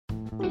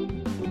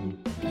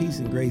peace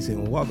and grace,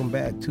 and welcome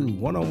back to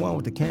One-on-One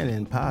with the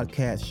Canon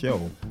podcast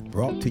show,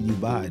 brought to you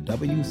by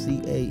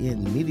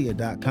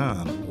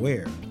WCANmedia.com,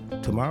 where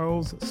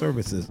tomorrow's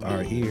services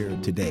are here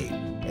today.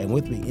 And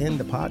with me in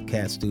the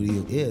podcast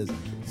studio is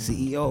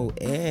CEO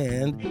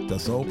and the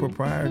sole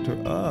proprietor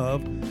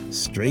of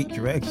Straight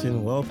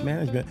Direction Wealth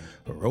Management,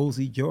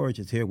 Rosie George,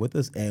 is here with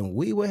us, and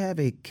we will have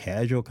a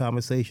casual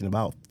conversation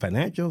about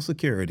financial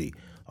security.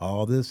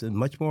 All this and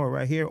much more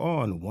right here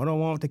on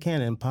One-on-One with the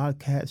Canon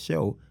podcast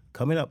show,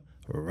 coming up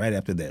right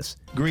after this.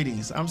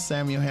 Greetings, I'm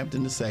Samuel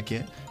Hampton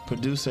II,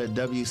 producer at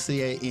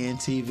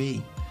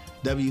WCAN-TV.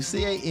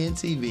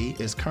 WCAN-TV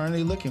is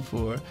currently looking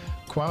for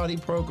quality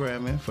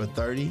programming for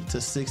 30 to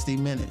 60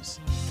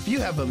 minutes. If you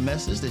have a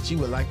message that you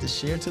would like to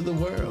share to the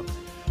world,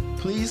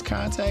 please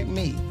contact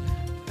me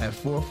at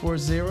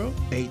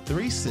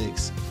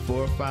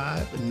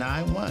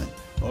 440-836-4591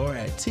 or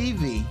at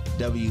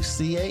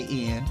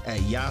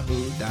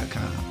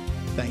tvwcan@yahoo.com.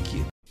 Thank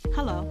you.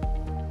 Hello,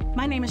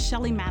 my name is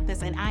Shelly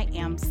Mathis, and I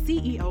am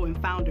CEO and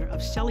founder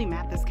of Shelly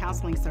Mathis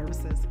Counseling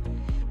Services.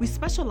 We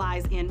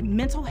specialize in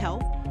mental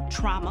health,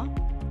 trauma,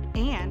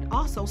 and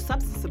also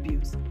substance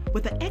abuse,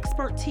 with an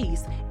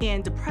expertise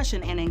in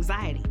depression and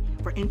anxiety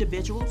for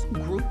individuals,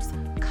 groups,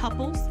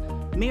 couples,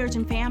 marriage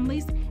and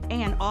families,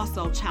 and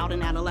also child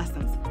and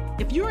adolescents.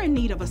 If you're in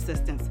need of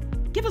assistance,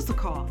 give us a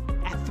call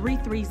at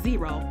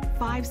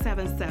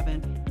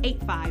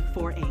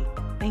 330-577-8548.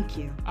 Thank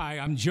you. Hi,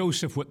 I'm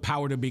Joseph with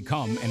Power to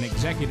Become, an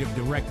executive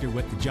director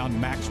with the John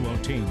Maxwell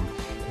team,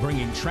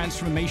 bringing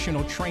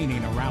transformational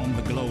training around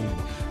the globe,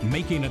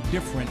 making a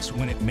difference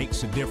when it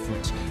makes a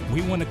difference.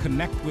 We want to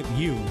connect with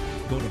you.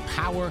 Go to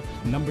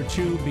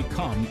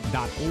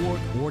power2become.org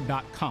or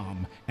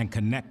 .com and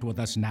connect with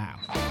us now.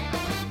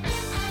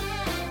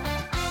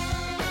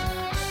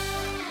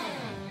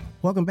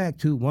 Welcome back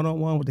to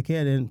One-on-One with the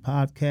Canon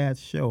podcast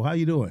show. How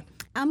you doing?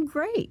 I'm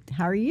great.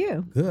 How are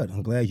you? Good.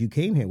 I'm glad you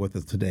came here with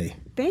us today.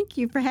 Thank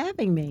you for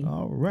having me.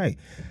 All right.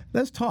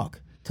 Let's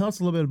talk. Tell us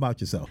a little bit about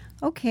yourself.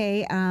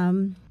 Okay.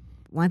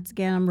 Once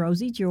again, I'm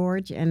Rosie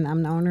George, and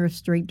I'm the owner of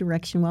Straight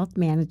Direction Wealth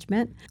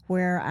Management,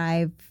 where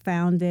I've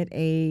founded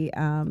a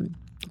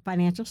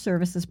financial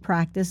services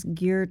practice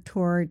geared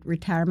toward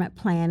retirement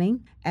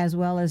planning, as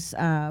well as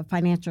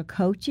financial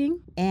coaching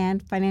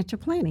and financial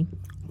planning.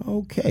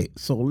 Okay.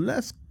 So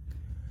let's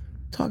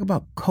talk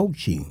about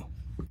coaching.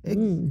 Why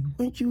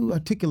don't you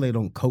articulate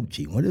on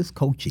coaching? What is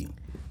coaching?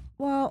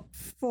 Well,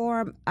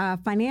 for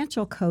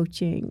financial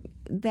coaching,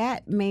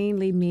 that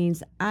mainly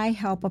means I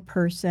help a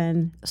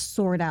person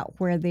sort out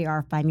where they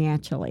are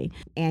financially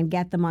and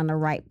get them on the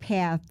right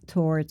path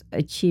towards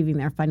achieving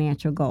their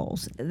financial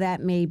goals.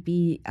 That may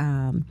be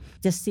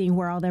just seeing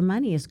where all their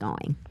money is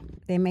going.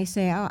 They may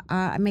say, oh,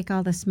 I make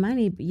all this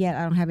money, but yet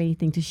I don't have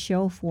anything to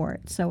show for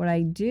it. So what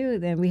I do,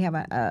 then we have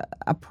a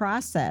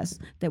process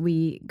that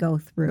we go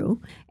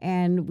through,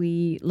 and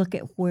we look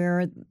at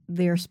where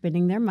they're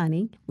spending their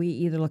money. We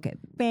either look at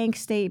bank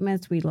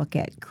statements, we look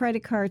at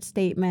credit card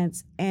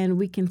statements, and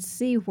we can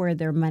see where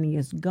their money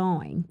is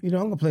going. You know,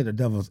 I'm going to play the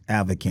devil's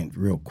advocate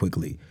real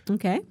quickly.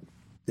 Okay.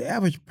 The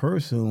average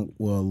person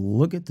will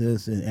look at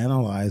this and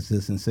analyze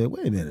this and say,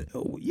 wait a minute,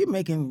 you're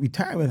making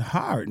retirement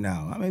hard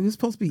now. I mean, it's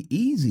supposed to be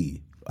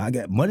easy. I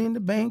got money in the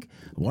bank.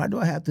 Why do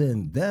I have to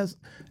invest?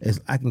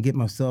 I can give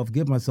myself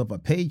a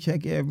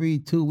paycheck every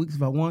 2 weeks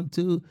if I want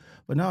to.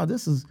 But no,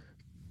 this is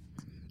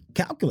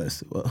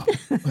calculus.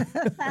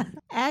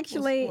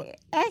 Actually,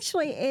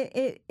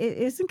 it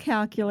isn't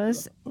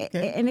calculus,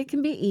 Okay. and it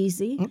can be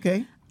easy.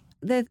 Okay.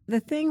 The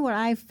thing what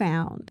I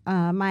found,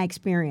 my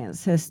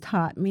experience has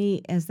taught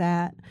me, is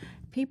that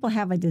people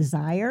have a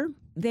desire.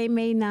 They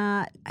may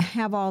not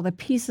have all the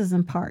pieces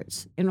and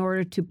parts in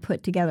order to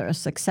put together a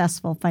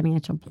successful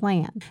financial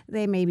plan.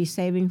 They may be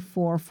saving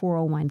for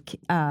 401k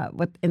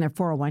in their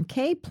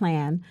 401k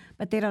plan,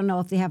 but they don't know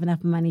if they have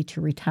enough money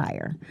to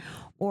retire.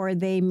 Or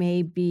they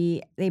may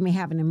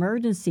have an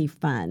emergency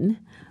fund,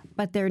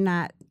 but they're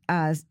not,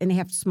 and they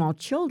have small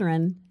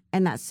children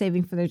and not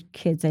saving for their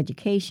kids'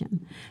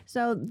 education.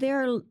 So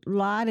there are a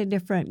lot of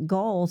different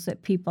goals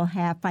that people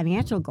have,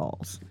 financial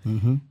goals.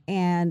 Mm-hmm.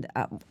 And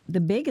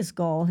the biggest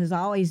goal has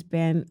always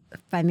been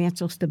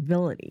financial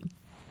stability.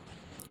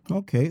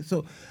 Okay.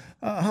 So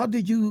how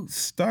did you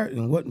start,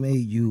 and what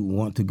made you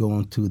want to go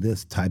into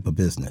this type of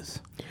business?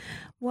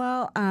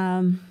 Well,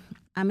 I'm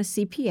a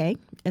CPA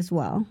as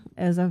well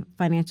as a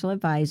financial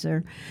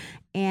advisor.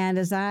 And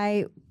as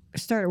I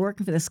started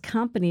working for this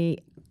company,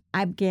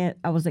 I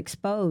was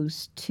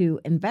exposed to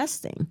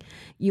investing.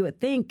 You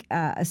would think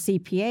a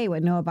CPA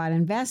would know about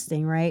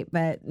investing, right?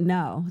 But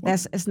no,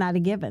 it's not a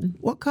given.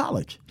 What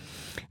college?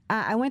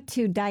 I went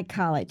to Dyke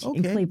College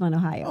in Cleveland,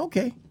 Ohio.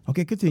 Okay,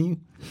 continue.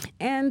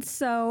 And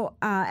so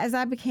as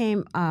I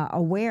became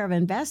aware of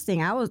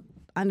investing, I was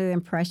under the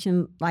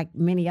impression, like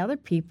many other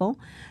people,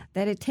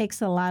 that it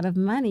takes a lot of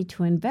money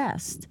to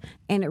invest.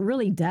 And it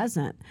really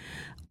doesn't.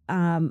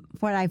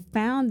 What I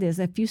found is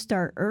if you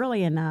start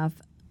early enough,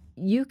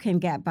 you can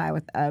get by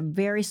with a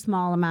very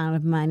small amount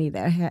of money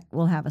that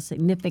will have a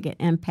significant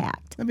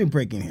impact. Let me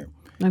break in here.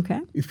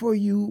 Okay. Before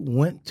you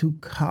went to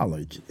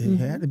college, it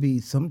had to be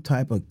some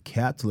type of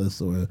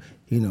catalyst or,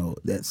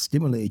 that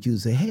stimulated you to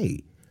say,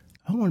 hey,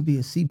 I want to be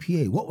a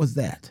CPA. What was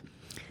that?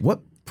 What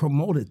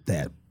promoted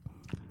that?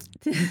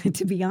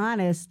 To be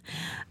honest,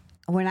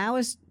 when I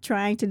was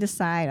trying to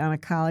decide on a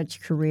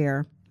college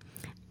career,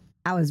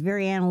 I was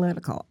very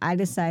analytical. I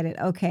decided,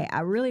 okay,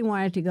 I really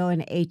wanted to go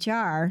into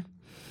HR.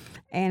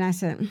 And I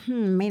said,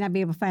 may not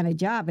be able to find a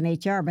job in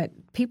HR, but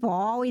people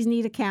always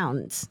need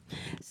accountants.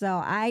 So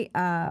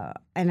an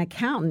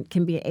accountant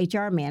can be an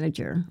HR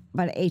manager,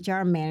 but an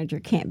HR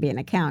manager can't be an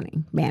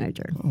accounting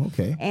manager.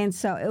 Okay. And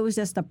so it was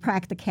just the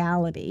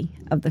practicality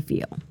of the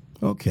field.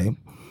 Okay.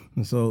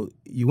 And so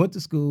you went to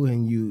school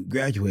and you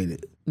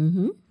graduated.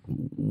 Mm-hmm.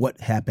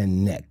 What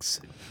happened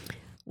next?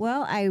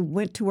 Well, I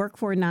went to work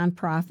for a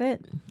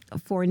nonprofit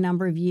for a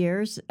number of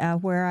years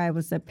where I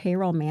was a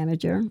payroll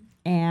manager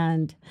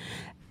and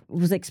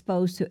was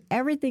exposed to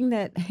everything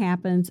that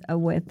happens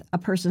with a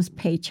person's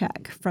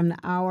paycheck, from the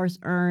hours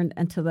earned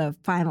until the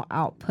final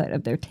output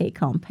of their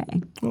take-home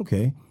pay.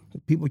 Okay.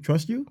 People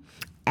trust you?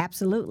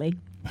 Absolutely.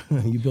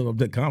 You build up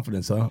that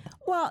confidence, huh?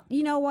 Well,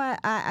 you know what?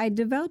 I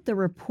developed the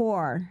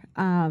rapport.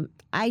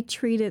 I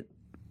treated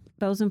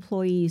those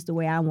employees the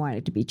way I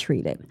wanted to be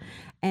treated.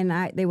 And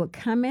they would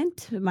come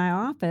into my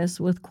office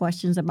with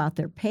questions about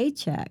their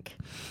paycheck.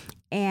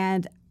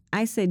 And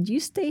I said, you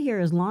stay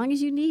here as long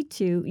as you need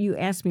to. You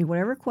ask me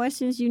whatever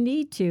questions you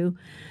need to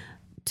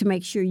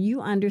make sure you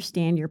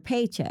understand your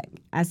paycheck.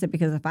 I said,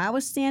 because if I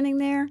was standing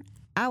there,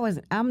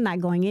 I'm not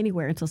going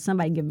anywhere until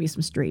somebody give me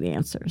some straight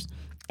answers.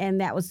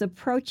 And that was the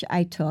approach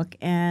I took,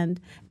 and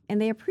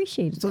they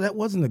appreciated it. So that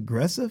wasn't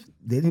aggressive?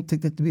 They didn't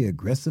take that to be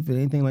aggressive or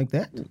anything like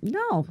that?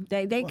 No,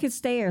 they could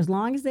stay here as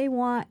long as they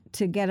want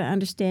to get an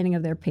understanding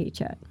of their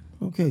paycheck.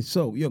 Okay,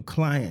 so your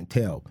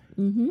clientele,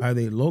 are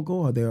they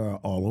local? Are they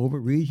all over,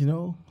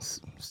 regional,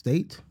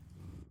 state?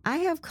 I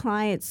have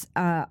clients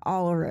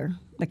all over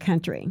the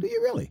country. Do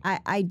you really?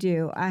 I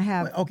do. I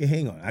have. Wait, okay,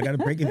 hang on. I got to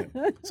break it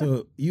in.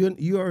 So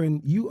you are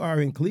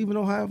in Cleveland,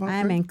 Ohio?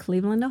 I'm in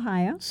Cleveland,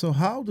 Ohio. So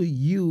how do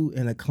you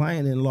and a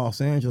client in Los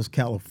Angeles,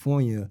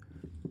 California,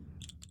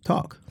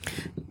 talk?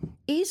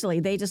 Easily.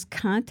 They just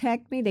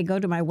contact me. They go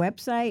to my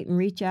website and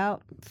reach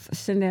out,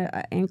 send an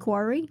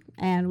inquiry,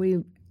 and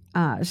we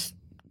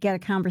get a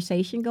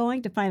conversation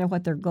going to find out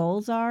what their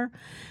goals are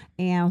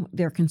and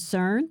their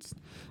concerns.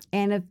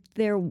 And if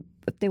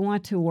they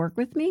want to work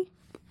with me,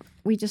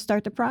 we just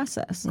start the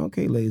process.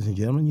 Okay, ladies and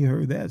gentlemen, you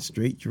heard that.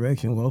 Straight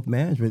Direction Wealth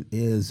Management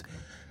is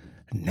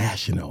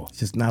national. It's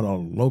just not a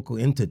local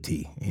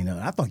entity.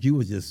 I thought you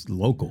were just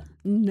local.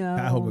 No.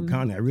 Cuyahoga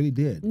County. I really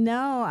did.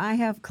 No, I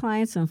have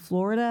clients in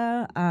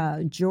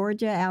Florida,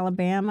 Georgia,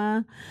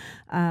 Alabama,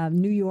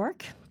 New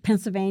York,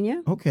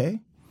 Pennsylvania. Okay.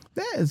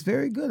 That is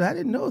very good. I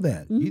didn't know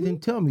that. You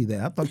didn't tell me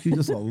that. I thought you were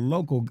just a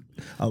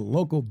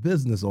local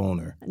business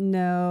owner.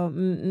 No,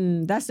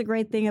 that's the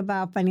great thing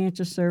about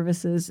financial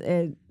services.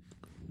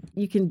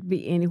 You can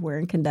be anywhere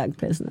and conduct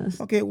business.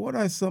 Okay, what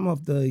are some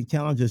of the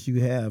challenges you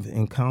have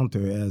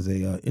encountered as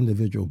a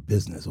individual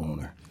business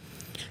owner?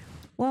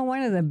 Well,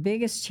 one of the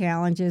biggest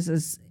challenges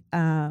is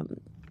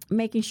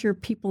making sure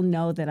people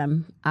know that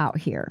I'm out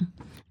here,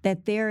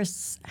 that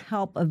there's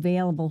help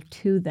available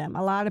to them.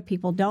 A lot of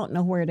people don't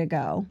know where to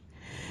go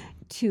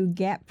to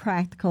get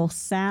practical,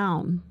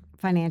 sound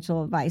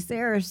financial advice.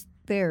 There's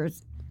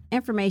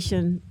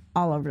information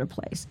all over the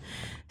place.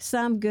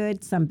 Some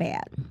good, some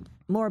bad.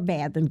 More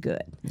bad than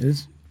good.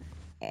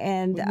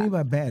 And what do you mean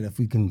by bad, if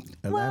we can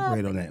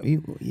elaborate on that?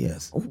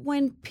 Yes.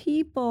 When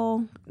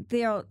people,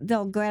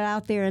 they'll get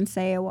out there and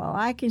say, well,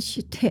 I can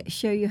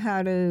show you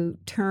how to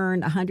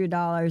turn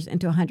 $100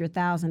 into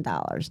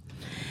 $100,000.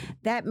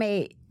 That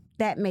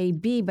may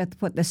be, but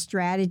what the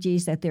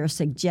strategies that they're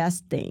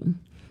suggesting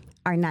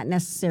are not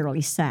necessarily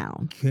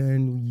sound.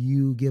 Can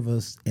you give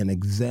us an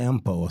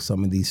example of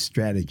some of these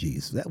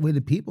strategies? That way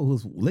the people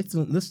who's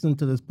listening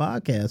to this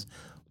podcast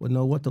will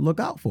know what to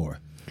look out for.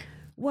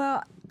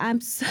 Well,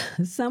 I'm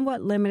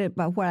somewhat limited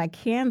by what I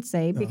can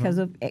say because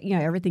of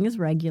everything is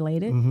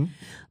regulated. Mm-hmm.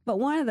 But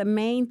one of the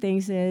main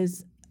things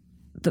is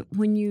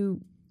when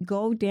you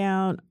go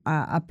down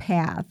a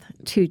path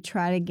to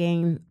try to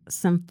gain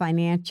some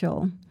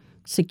financial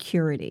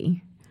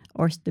security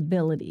or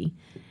stability,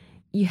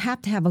 you have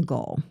to have a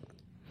goal.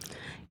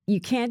 You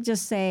can't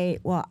just say,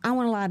 well, I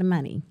want a lot of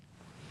money.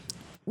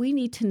 We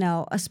need to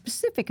know a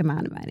specific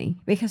amount of money,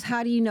 because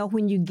how do you know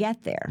when you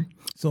get there?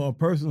 So a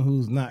person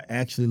who's not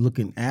actually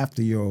looking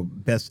after your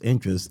best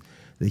interest,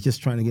 they're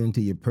just trying to get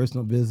into your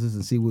personal business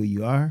and see where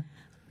you are?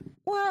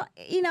 Well,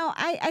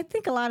 I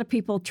think a lot of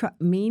people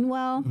mean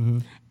well. Mm-hmm.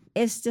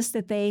 It's just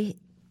that they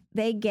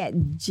get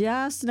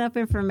just enough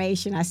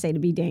information, I say, to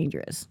be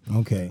dangerous.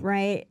 Okay.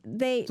 Right?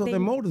 Their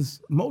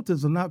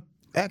motives are not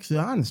actually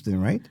honest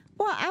then, right?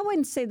 Well, I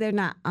wouldn't say they're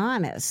not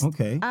honest.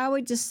 Okay. I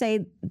would just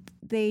say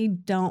they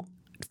don't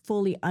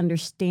fully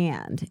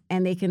understand,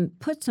 and they can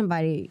put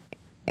somebody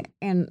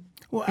in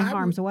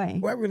harm's way.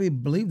 Well, I really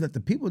believe that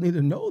the people need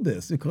to know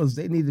this, because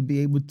they need to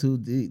be able to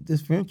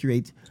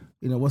differentiate,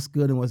 what's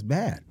good and what's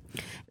bad.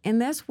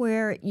 And that's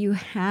where you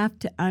have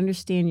to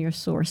understand your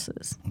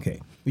sources. Okay.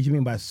 What do you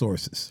mean by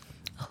sources?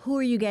 Who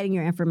are you getting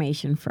your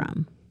information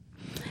from?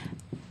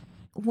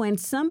 When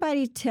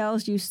somebody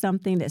tells you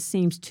something that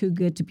seems too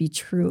good to be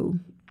true,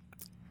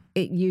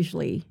 it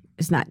usually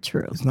is not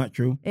true. It's not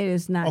true? It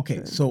is not Okay,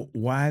 true. so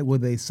why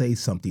would they say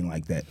something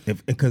like that?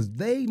 Because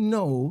they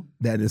know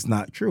that it's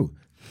not true.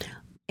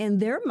 In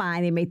their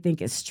mind, they may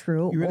think it's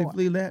true. You really or-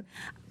 believe that?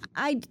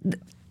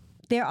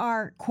 There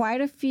are quite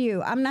a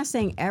few. I'm not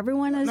saying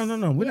everyone is.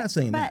 No. We're not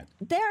saying but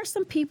that. there are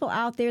some people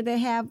out there that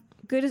have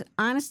good,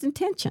 honest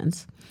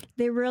intentions.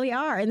 They really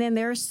are. And then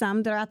there are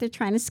some that are out there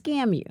trying to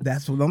scam you.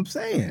 That's what I'm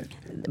saying.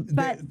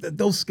 But-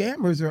 Those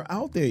scammers are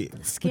out there,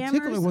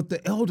 particularly with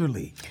the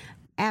elderly.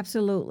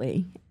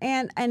 Absolutely.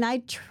 And I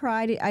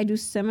do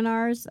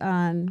seminars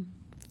on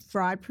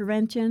fraud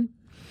prevention.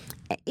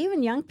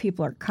 Even young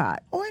people are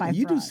caught Oh, by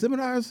you do fraud.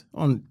 seminars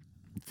on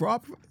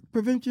fraud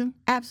prevention?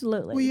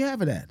 Absolutely. Where you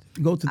have it at?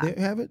 You go to there,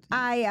 have it?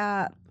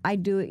 I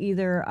do it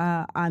either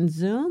on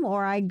Zoom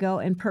or I go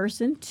in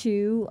person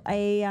to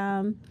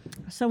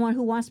someone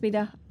who wants me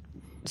to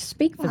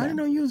speak for I them. didn't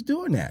know you was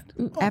doing that.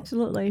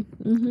 Absolutely.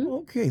 Hmm.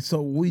 Okay,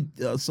 so we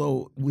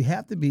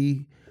have to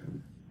be.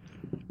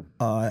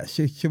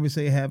 Should we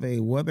say have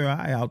a weather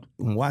eye out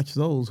and watch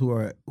those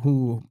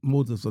who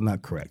motives are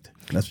not correct?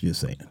 That's what you're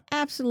saying.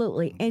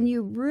 Absolutely. And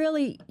you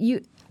really you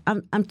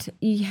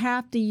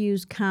have to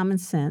use common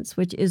sense,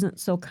 which isn't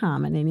so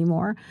common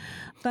anymore.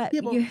 But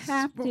you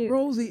have but to.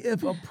 Rosie,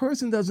 if a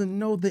person doesn't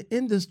know the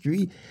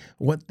industry,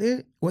 what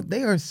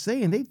they are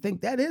saying, they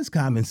think that is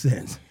common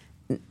sense.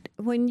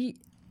 When you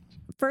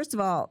first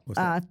of all,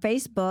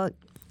 Facebook,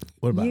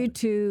 What about it?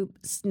 YouTube,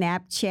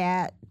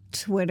 Snapchat,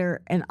 Twitter,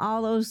 and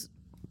all those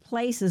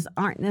places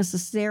aren't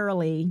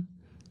necessarily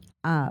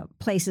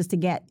places to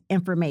get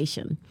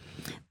information.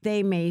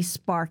 They may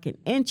spark an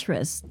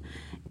interest.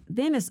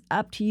 Then it's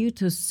up to you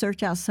to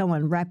search out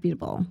someone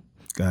reputable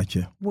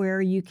Gotcha.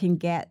 where you can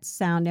get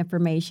sound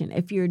information.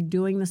 If you're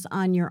doing this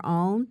on your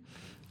own,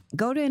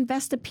 go to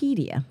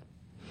Investopedia.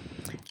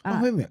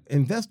 Wait a minute.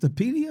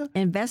 Investopedia?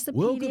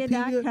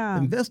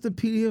 Investopedia.com.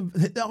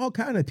 Investopedia, all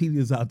kind of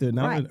pedias out there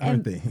now, Right,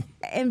 aren't they?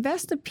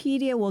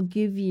 Investopedia will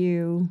give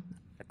you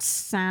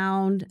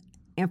sound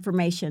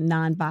information,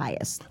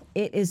 non-biased.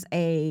 It's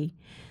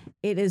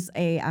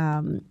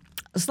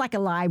like a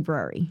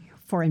library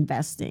for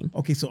investing.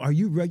 Okay, so are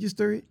you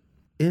registered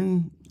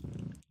in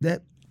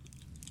that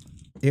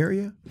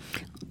area?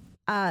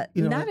 Not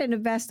in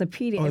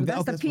Investopedia. Oh,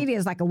 Investopedia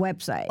is like a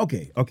website.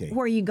 Okay.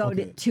 Where you go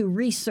to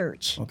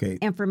research Okay.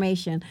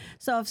 information.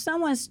 So if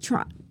someone's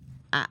trying,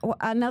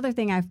 another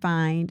thing I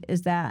find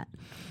is that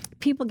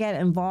people get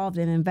involved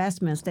in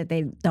investments that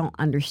they don't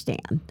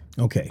understand.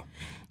 Okay.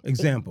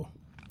 Example.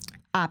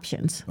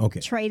 Options. Okay.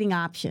 Trading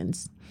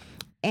options.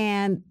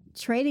 And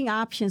trading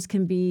options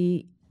can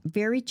be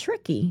very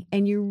tricky,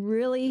 and you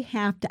really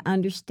have to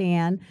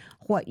understand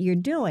what you're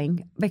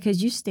doing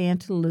because you stand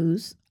to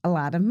lose a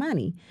lot of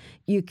money.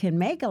 You can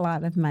make a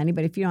lot of money,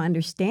 but if you don't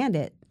understand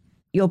it,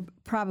 you'll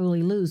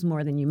probably lose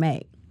more than you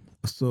make.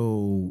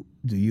 So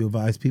do you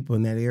advise people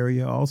in that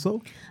area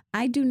also?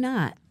 I do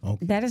not.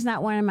 Okay. That is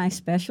not one of my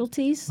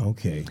specialties.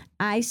 Okay.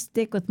 I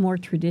stick with more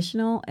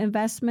traditional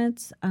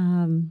investments.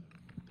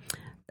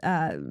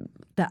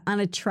 The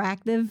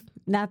unattractive,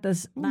 not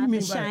the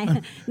mean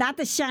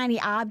by- shiny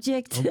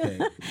object, Okay.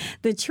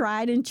 the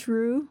tried and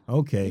true.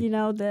 Okay. You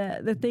know,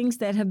 the things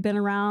that have been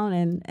around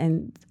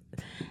and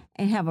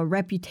have a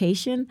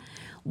reputation.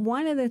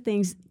 One of the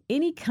things,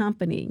 any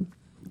company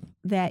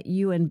that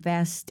you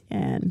invest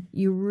in,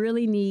 you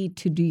really need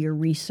to do your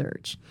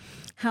research.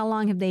 How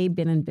long have they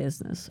been in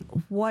business?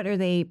 What are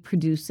they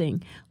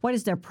producing? What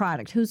is their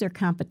product? Who's their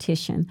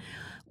competition?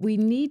 We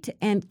need to,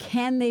 and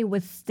can they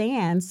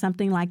withstand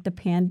something like the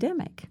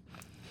pandemic?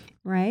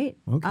 Right?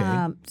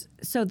 Okay.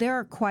 So there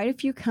are quite a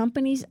few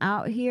companies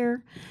out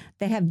here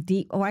that have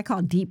what I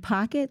call deep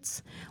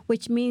pockets,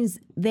 which means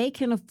they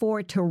can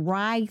afford to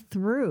ride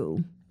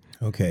through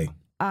Okay.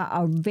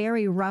 a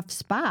very rough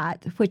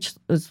spot, which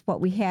is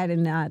what we had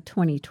in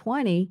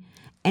 2020,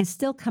 and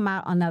still come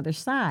out on the other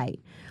side.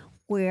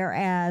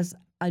 Whereas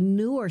a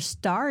newer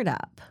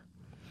startup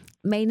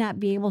may not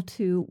be able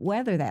to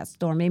weather that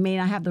storm. They may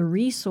not have the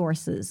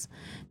resources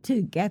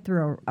to get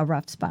through a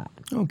rough spot.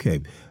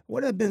 Okay.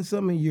 What have been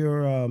some of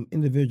your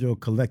individual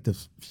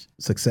collective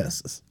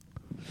successes?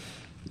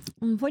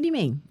 What do you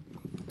mean?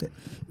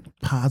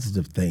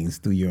 Positive things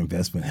through your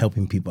investment,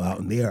 helping people out,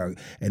 and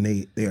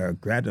they are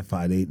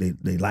gratified.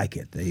 They like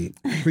it. They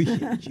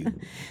appreciate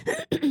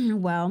you.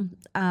 Well,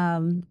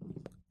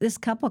 this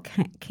couple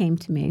came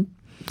to me,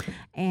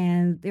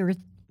 and they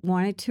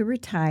wanted to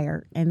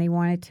retire, and they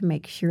wanted to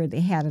make sure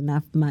they had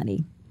enough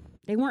money.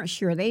 They weren't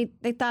sure. They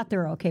thought they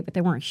were okay, but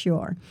they weren't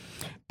sure.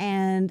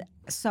 And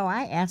so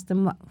I asked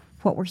them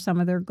what were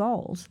some of their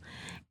goals.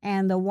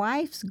 And the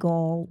wife's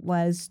goal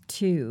was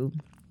to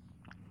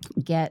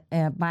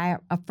buy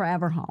a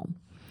forever home.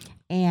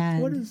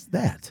 And What is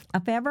that? a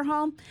forever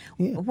home?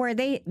 Yeah. Where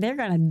they're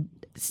going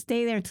to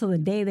stay there until the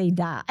day they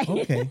die.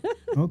 Okay.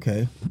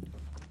 Okay.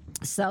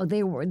 So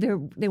they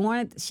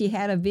wanted. She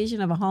had a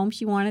vision of a home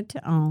she wanted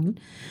to own,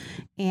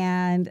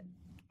 and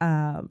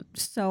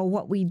so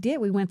what we did,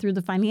 we went through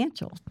the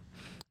financials.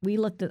 We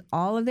looked at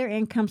all of their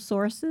income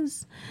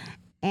sources,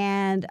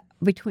 and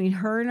between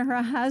her and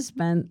her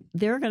husband,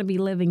 they're going to be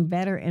living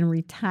better in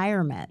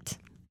retirement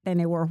than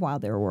they were while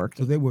they were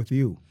working. So they were with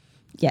you.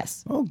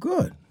 Yes. Oh,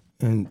 good.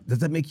 And does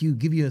that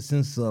give you a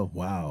sense of,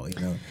 wow,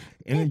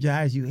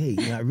 energize you?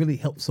 Hey, I really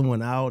helped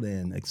someone out,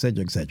 and et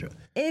cetera, et cetera.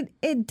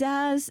 It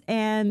does.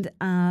 And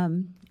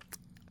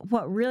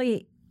what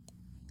really,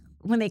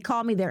 when they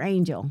call me their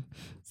angel,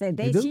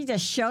 she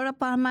just showed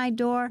up on my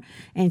door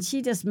and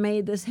she just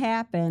made this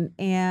happen.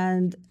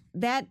 And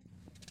that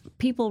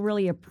people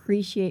really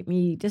appreciate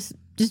me just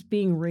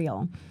being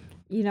real.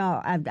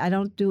 I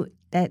don't do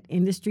that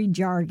industry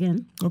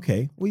jargon.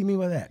 Okay. What do you mean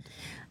by that?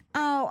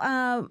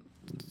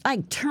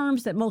 Like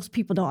terms that most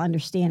people don't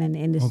understand in the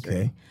industry.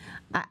 Okay.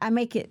 I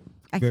keep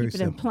it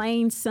in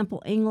plain,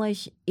 simple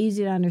English,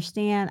 easy to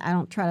understand. I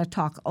don't try to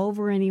talk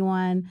over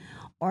anyone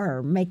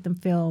or make them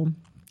feel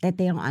that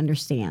they don't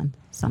understand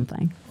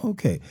something.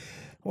 Okay.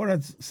 What are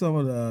some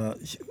of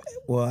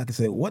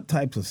what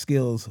types of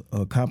skills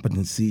or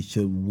competencies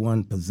should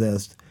one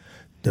possess,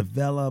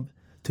 develop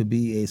to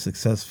be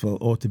successful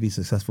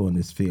in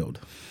this field?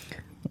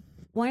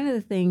 One of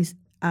the things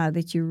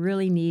that you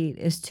really need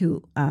is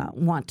to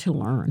want to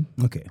learn.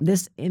 Okay.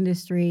 This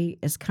industry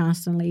is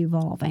constantly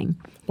evolving.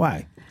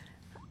 Why?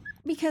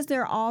 Because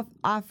they're all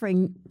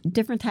offering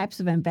different types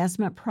of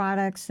investment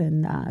products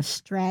and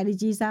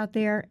strategies out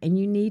there, and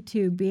you need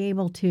to be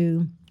able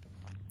to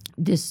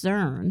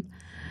discern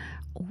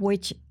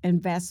which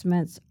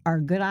investments are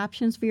good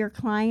options for your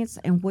clients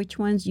and which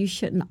ones you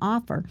shouldn't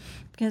offer.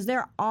 Because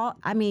they're all,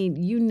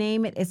 you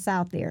name it, it's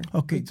out there.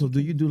 Okay, so do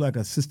you do like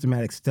a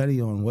systematic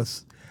study on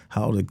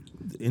how the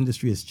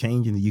industry is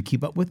changing? Do you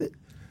keep up with it?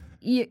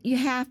 You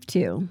have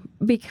to,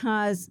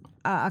 because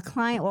a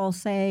client will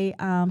say,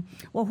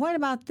 well, what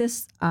about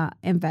this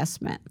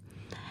investment?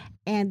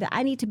 And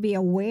I need to be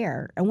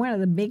aware. And one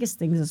of the biggest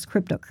things is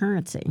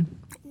cryptocurrency.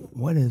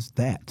 What is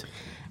that?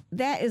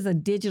 That is a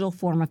digital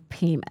form of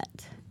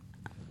payment,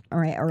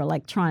 or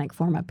electronic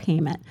form of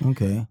payment.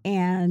 Okay.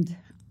 And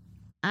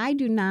I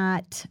do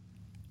not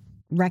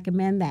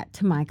recommend that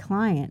to my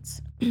clients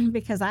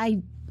because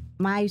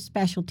my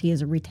specialty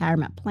is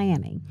retirement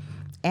planning.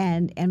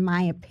 And in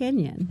my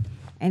opinion,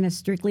 and it's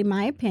strictly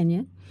my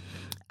opinion,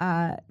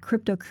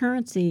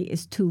 cryptocurrency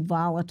is too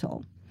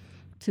volatile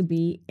to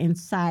be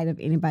inside of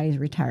anybody's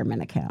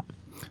retirement account.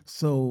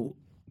 So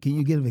can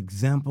you give an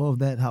example of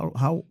that?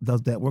 How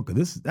does that work?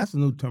 That's a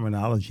new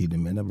terminology to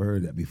me. I never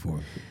heard that before.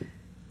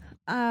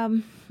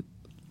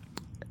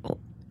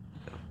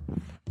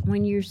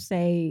 When you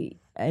say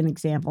an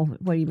example,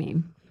 what do you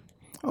mean?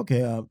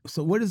 Okay,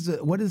 so what is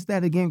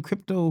that again?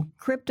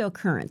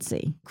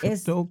 Cryptocurrency.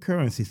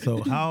 Cryptocurrency.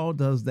 So how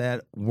does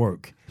that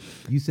work?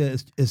 You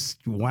said it's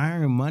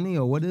wiring money,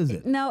 or what is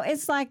it? No,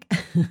 it's like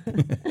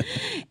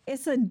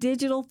it's a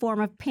digital form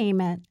of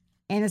payment,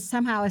 and it's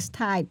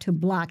tied to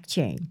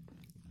blockchain.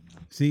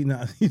 See,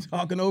 now you're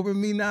talking over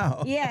me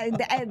now. Yeah,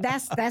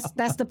 that's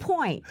the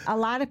point. A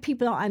lot of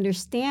people don't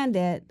understand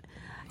it.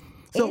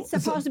 So, it's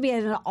supposed to be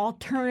an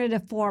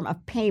alternative form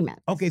of payment.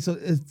 Okay, so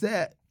is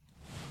that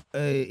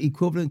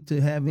equivalent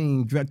to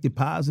having direct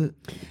deposit?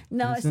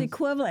 No, it's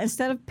equivalent.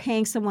 Instead of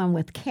paying someone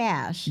with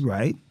cash,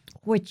 right,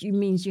 which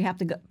means you have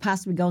to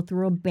possibly go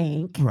through a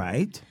bank,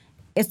 right,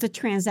 it's a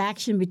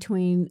transaction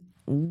between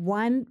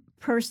one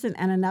person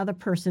and another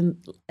person,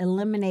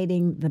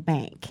 eliminating the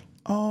bank.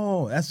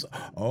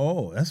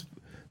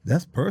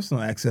 That's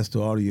personal access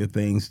to all of your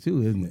things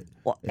too, isn't it?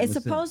 Well, it's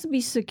supposed to be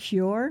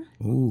secure.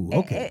 Ooh,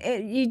 okay.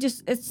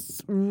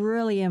 It's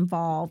really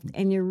involved,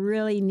 and you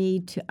really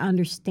need to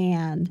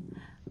understand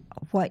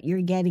what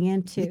you're getting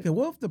into. Okay,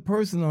 what if the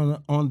person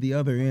on the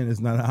other end is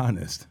not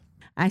honest?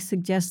 I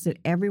suggest that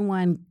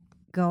everyone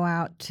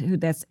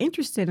that's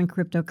interested in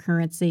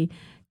cryptocurrency,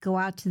 go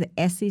out to the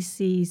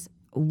SEC's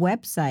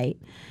website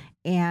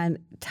and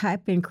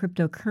type in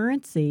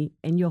cryptocurrency,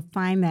 and you'll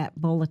find that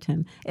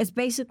bulletin. It's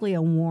basically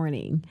a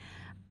warning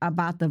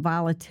about the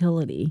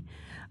volatility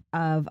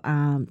of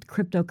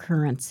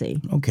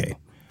cryptocurrency. Okay.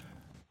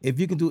 If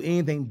you can do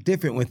anything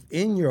different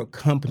within your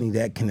company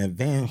that can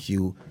advance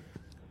you,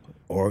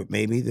 or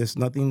maybe there's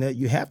nothing that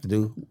you have to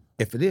do.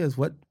 If it is,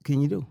 what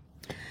can you do?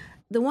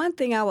 The one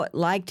thing I would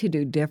like to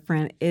do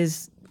different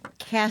is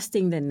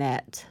casting the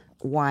net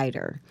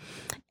wider.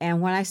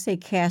 And when I say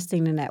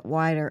casting the net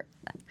wider,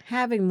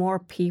 having more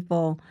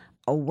people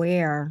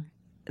aware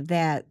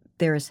that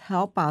there's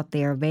help out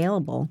there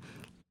available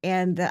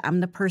and that I'm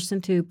the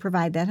person to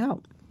provide that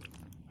help.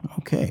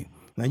 Okay.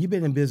 Now, you've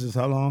been in business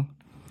how long?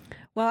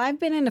 Well, I've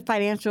been in the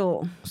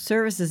financial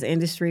services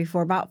industry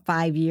for about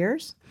 5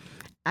 years.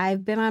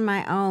 I've been on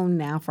my own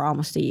now for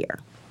almost a year.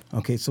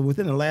 Okay, so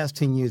within the last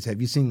 10 years,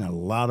 have you seen a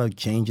lot of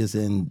changes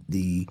in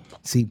the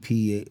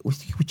CPA,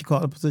 what you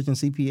call the position,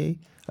 CPA,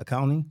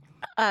 accounting?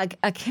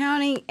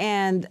 Accounting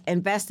and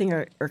investing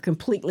are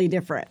completely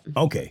different.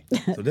 Okay.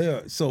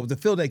 So the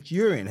field that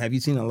you're in, have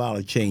you seen a lot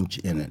of change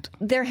in it?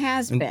 There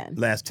has been.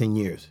 Last 10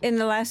 years. In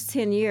the last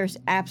 10 years,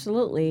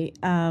 absolutely.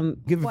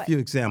 Give a few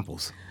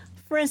examples.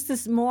 For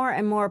instance, more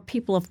and more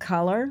people of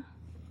color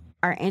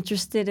are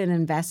interested in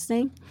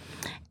investing,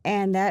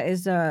 and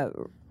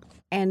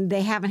and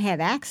they haven't had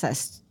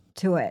access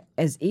to it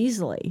as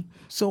easily.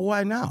 So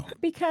why now?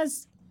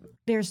 Because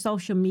there's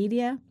social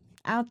media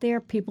out there,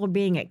 people are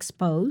being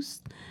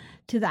exposed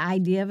to the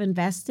idea of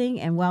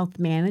investing and wealth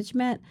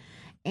management,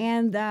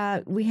 and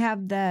we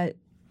have the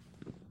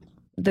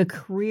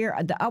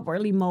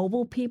upwardly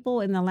mobile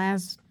people in the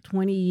last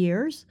 20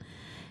 years,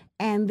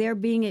 and they're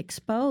being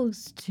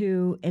exposed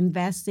to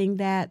investing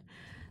that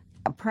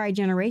prior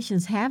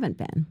generations haven't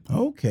been.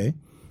 Okay,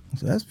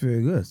 so that's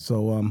very good.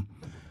 So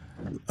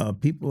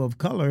people of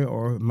color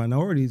or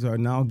minorities are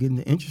now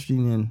getting interested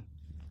in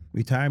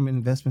retirement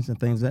investments and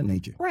things of that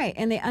nature. Right,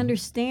 and they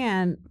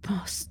understand,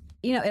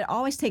 it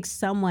always takes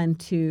someone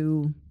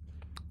to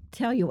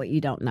tell you what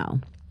you don't know.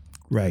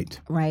 Right.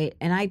 Right,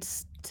 and I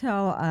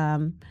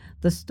tell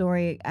the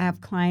story. I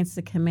have clients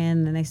that come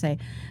in and they say,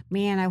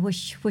 man, I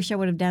wish I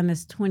would have done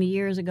this 20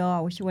 years ago.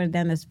 I wish I would have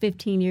done this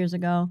 15 years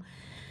ago.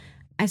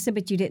 I said,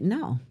 but you didn't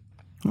know.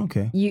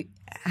 Okay.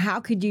 How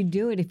could you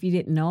do it if you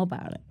didn't know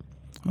about it?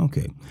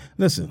 Okay.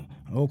 Listen,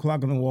 Old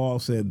Clock on the Wall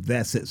said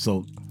that's it.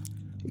 So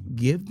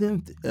give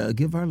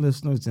our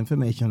listeners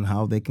information on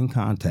how they can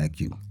contact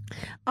you.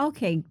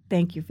 Okay,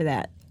 thank you for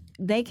that.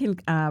 They can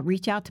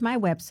reach out to my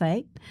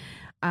website,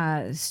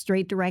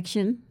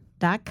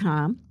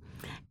 straightdirection.com,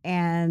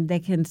 and they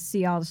can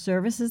see all the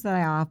services that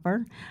I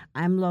offer.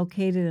 I'm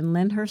located in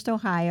Lyndhurst,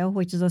 Ohio,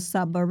 which is a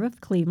suburb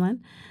of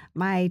Cleveland.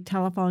 My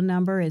telephone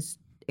number is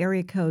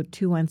area code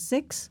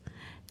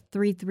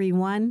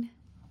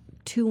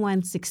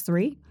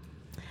 216-331-2163.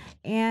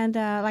 And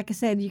like I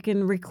said, you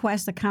can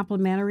request a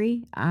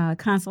complimentary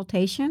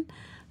consultation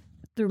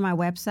through my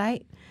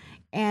website.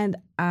 And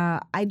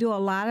I do a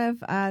lot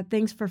of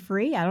things for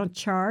free. I don't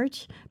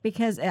charge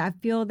because I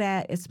feel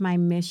that it's my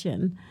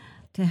mission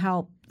to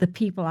help the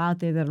people out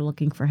there that are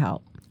looking for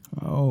help.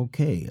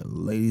 Okay,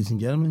 ladies and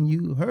gentlemen,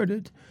 you heard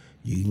it.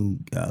 You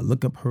can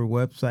look up her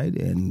website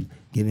and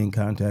get in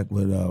contact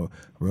with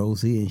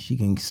Rosie, and she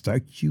can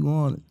start you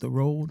on the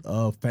road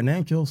of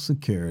financial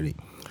security.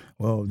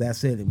 Well,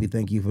 that's it. We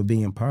thank you for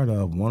being part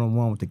of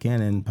One-on-One with the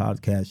Cannon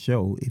podcast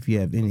show. If you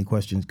have any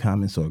questions,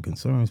 comments, or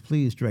concerns,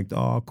 please direct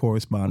all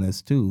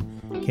correspondence to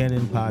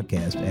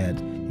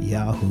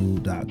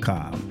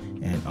cannonpodcast@yahoo.com.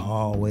 And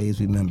always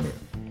remember,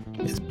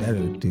 it's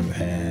better to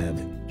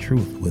have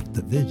truth with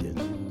division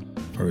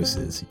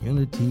versus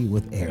unity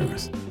with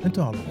errors. And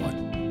to all of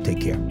one,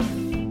 take care.